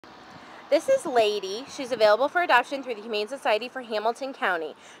This is Lady. She's available for adoption through the Humane Society for Hamilton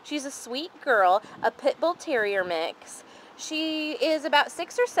County. She's a sweet girl, a pit bull terrier mix. She is about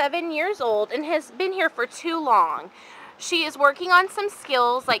 6 or 7 years old and has been here for too long. She is working on some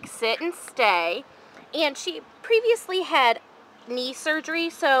skills like sit and stay, and she previously had knee surgery,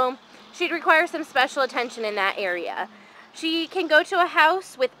 so she'd require some special attention in that area. She can go to a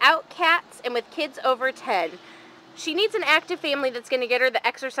house without cats and with kids over 10. She needs an active family that's going to get her the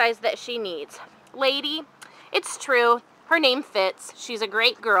exercise that she needs. Lady, it's true, her name fits. She's a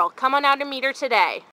great girl. Come on out and meet her today.